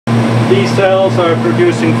These cells are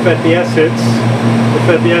producing fatty acids. The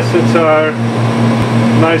fatty acids are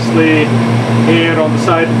nicely here on the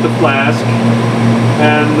side of the flask,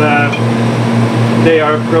 and they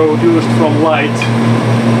are produced from light,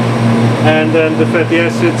 and then the fatty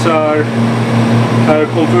acids are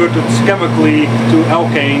converted chemically to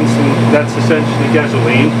alkanes, and that's essentially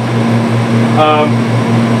gasoline.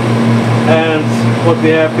 And what we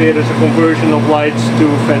have here is a conversion of light to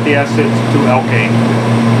fatty acid to alkane.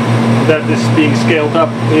 That is being scaled up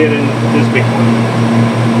here in this big one.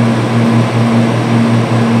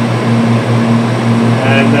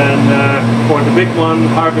 And then for the big one,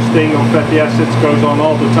 harvesting of fatty acids goes on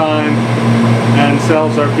all the time, and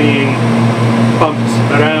cells are being pumped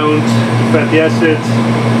around. The fatty acid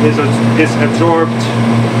is absorbed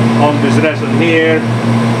on this resin here,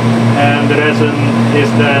 and the resin is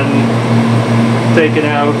then taken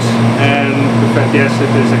out and the fatty acid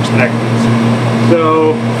is extracted.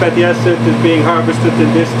 So fatty acid is being harvested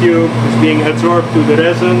in this tube, is being absorbed to the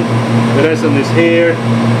resin is here.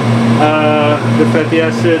 The fatty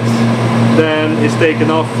acid then is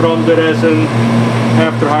taken off from the resin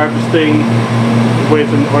after harvesting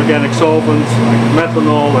with an organic solvent like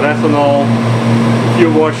methanol or ethanol. A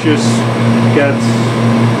few washes get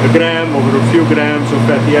a gram or a few grams of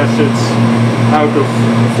fatty acids out of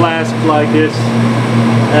a flask like this,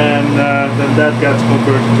 and then that gets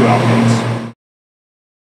converted to alkanes.